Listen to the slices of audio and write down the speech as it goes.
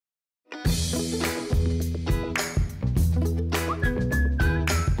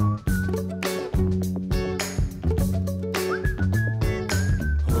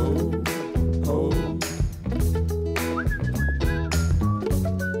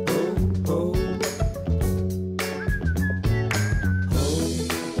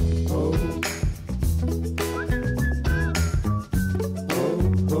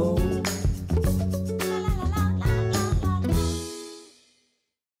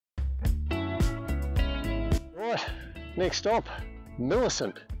Right, next stop,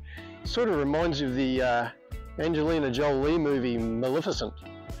 Millicent. Sort of reminds you of the Angelina Jolie movie Maleficent.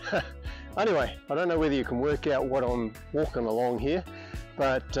 Anyway, I don't know whether you can work out what I'm walking along here,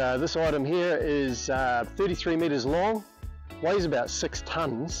 but this item here is 33 meters long, weighs about 6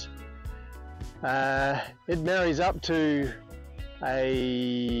 tons. It marries up to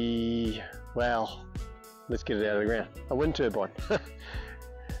a, well, let's get it out of the ground, a wind turbine.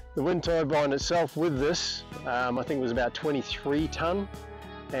 The wind turbine itself with this, I think was about 23 ton,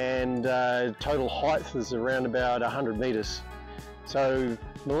 and total height is around about 100 meters. So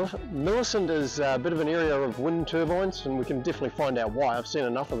Millicent is a bit of an area of wind turbines, and we can definitely find out why. I've seen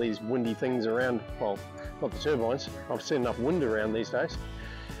enough of these windy things around, well, not the turbines, I've seen enough wind around these days.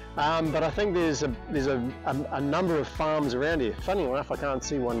 But I think there's a number of farms around here. Funny enough, I can't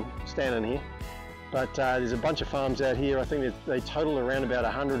see one standing here, but there's a bunch of farms out here. I think they total around about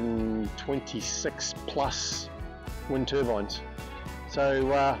 126 plus wind turbines.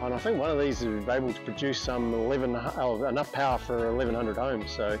 So, and I think one of these is able to produce some enough power for 1,100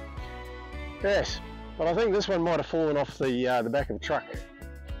 homes. So, yes, but I think this one might have fallen off the back of the truck.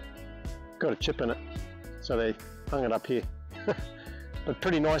 Got a chip in it, so they hung it up here. But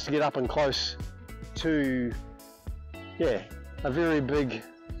pretty nice to get up and close to, yeah, a very big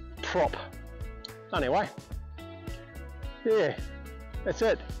prop. Anyway, yeah, that's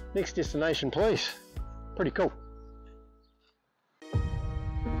it. Next destination, please. Pretty cool.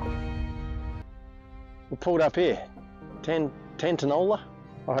 We pulled up here, Tantanoola.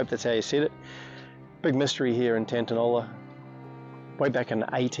 I hope that's how you said it. Big mystery here in Tantanoola. Way back in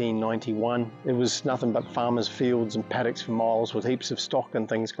 1891, it was nothing but farmers' fields and paddocks for miles with heaps of stock and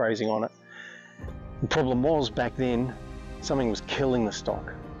things grazing on it. The problem was, back then, something was killing the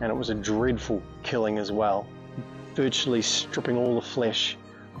stock, and it was a dreadful killing as well, virtually stripping all the flesh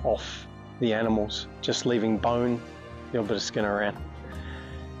off the animals, just leaving bone, a little bit of skin around.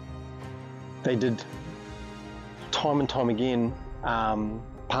 They did, time and time again,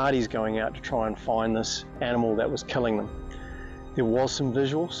 parties going out to try and find this animal that was killing them. There was some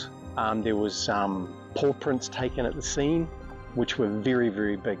visuals, there was paw prints taken at the scene, which were very,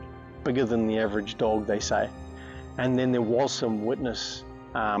 very big, bigger than the average dog, they say. And then there was some witness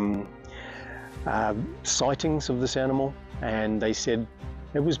sightings of this animal, and they said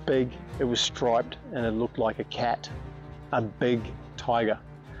it was big, it was striped, and it looked like a cat, a big tiger.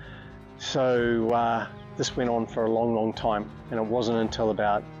 So this went on for a long, long time, and it wasn't until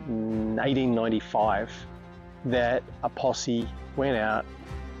about 1895 that a posse went out,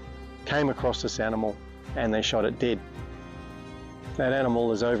 came across this animal, and they shot it dead. That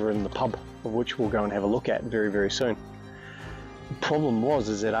animal is over in the pub, of which we'll go and have a look at very, very soon. The problem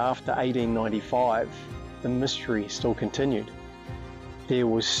was that after 1895, the mystery still continued. There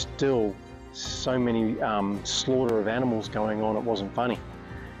was still so many slaughter of animals going on, it wasn't funny.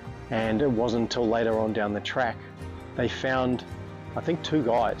 And it wasn't until later on down the track, they found, I think, 2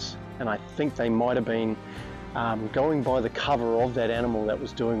 guys, and I think they might have been going by the cover of that animal that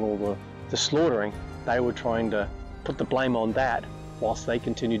was doing all the slaughtering. They were trying to put the blame on that whilst they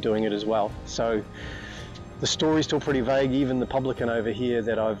continued doing it as well. So the story's still pretty vague. Even the publican over here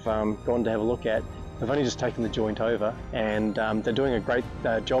that I've gone to have a look at, they've only just taken the joint over, and they're doing a great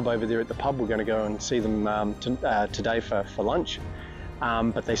job over there at the pub. We're going to go and see them today for lunch.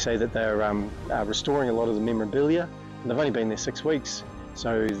 But they say that they're restoring a lot of the memorabilia, and they've only been there 6 weeks.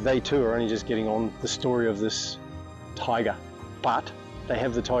 So they too are only just getting on the story of this tiger. But they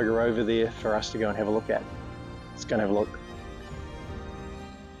have the tiger over there for us to go and have a look at. Let's go and have a look.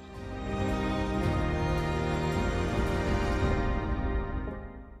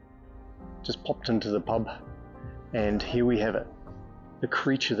 Just popped into the pub, and here we have it. The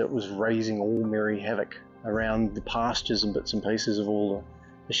creature that was raising all merry havoc around the pastures and bits and pieces of all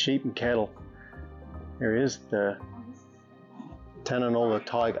the sheep and cattle. There he is, the Tantanoola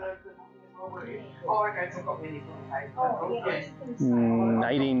Tiger.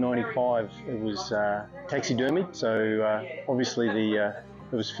 1895 it was taxidermied, so obviously it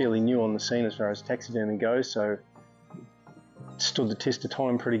was fairly new on the scene as far as taxidermy goes, so it stood the test of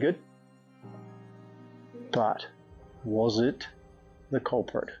time pretty good. But was it the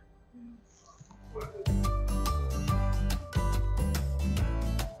culprit?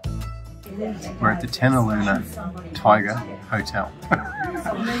 We're at the Tantanoola Tiger Hotel.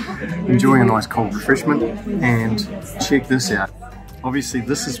 Enjoying a nice cold refreshment, and check this out. Obviously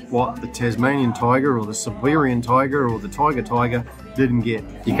this is what the Tasmanian tiger or the Siberian tiger or the tiger didn't get.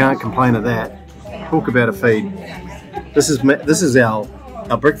 You can't complain of that. Talk about a feed. This is our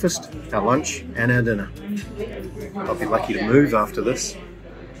breakfast, our lunch and our dinner. I'll be lucky to move after this.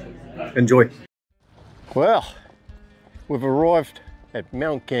 Enjoy. Well, We've arrived at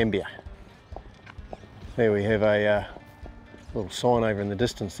Mount Gambier. There we have a little sign over in the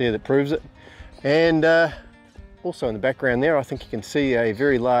distance there that proves it. And also in the background there, I think you can see a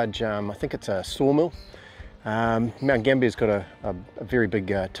very large, I think it's a sawmill. Mount Gambier's got a very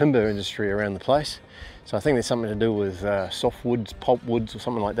big timber industry around the place. So I think there's something to do with soft woods, pulp woods or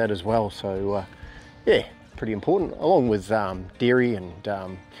something like that as well. So yeah, pretty important, along with dairy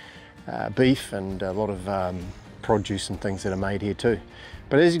and beef and a lot of produce and things that are made here too.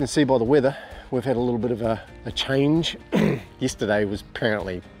 But as you can see by the weather, we've had a little bit of a change. Yesterday was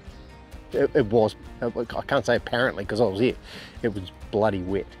apparently, I can't say apparently because I was here, it was bloody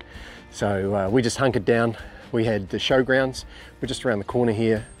wet. So we just hunkered down. We had the showgrounds. We're just around the corner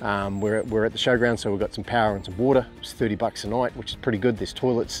here. We're at the showgrounds, so we've got some power and some water. It's 30 bucks a night, which is pretty good. There's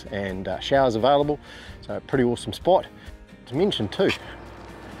toilets and showers available. So a pretty awesome spot. To mention too,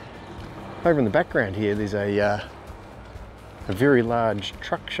 over in the background here, there's a very large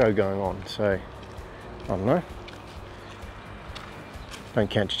truck show going on. So I don't know. Don't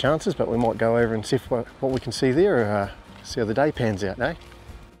count your chances, but we might go over and see what we can see there. See how the day pans out, eh?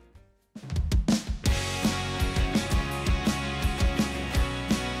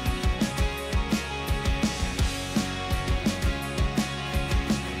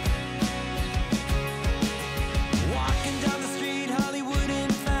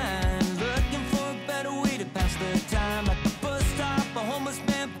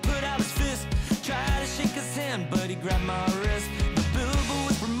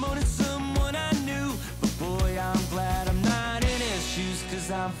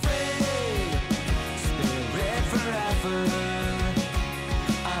 I'm free, spirit forever.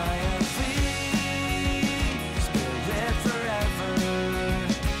 I am free, spirit forever.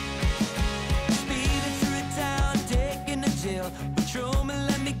 Speeding through town, taking a chill. Patrolman,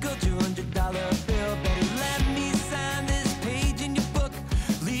 let me go, $200 bill. Better let me sign this page in your book.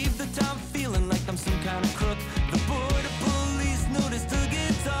 Leave the town feeling like I'm some kind of crook. The border police noticed the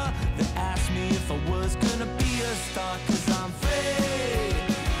guitar. They asked me if I was gonna be a star, 'cause I'm free.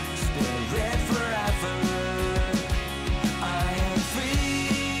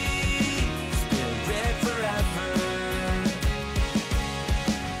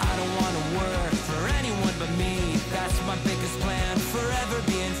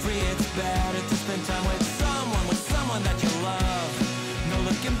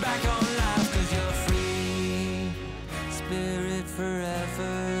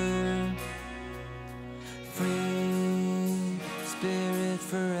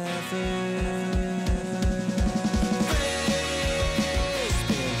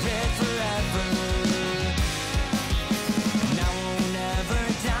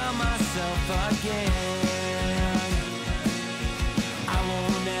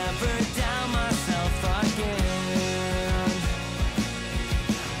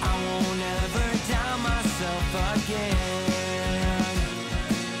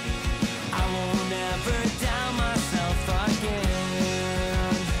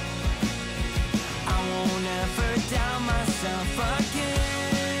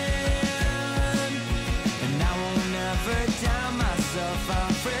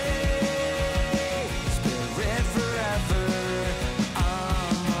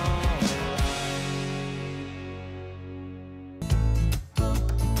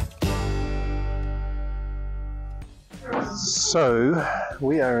 So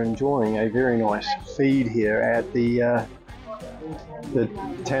we are enjoying a very nice feed here at the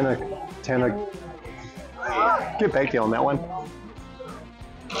get back there on that one.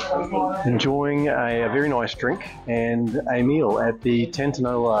 Enjoying a very nice drink and a meal at the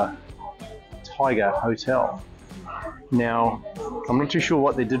Tantanoola Tiger Hotel. Now, I'm not too sure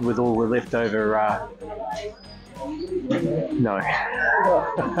what they did with all the leftover. No.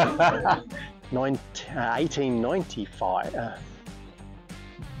 1895.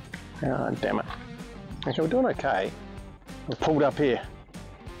 Oh, damn it. Actually, we're doing okay. We've pulled up here,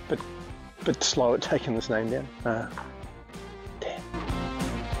 but slow at taking this name down.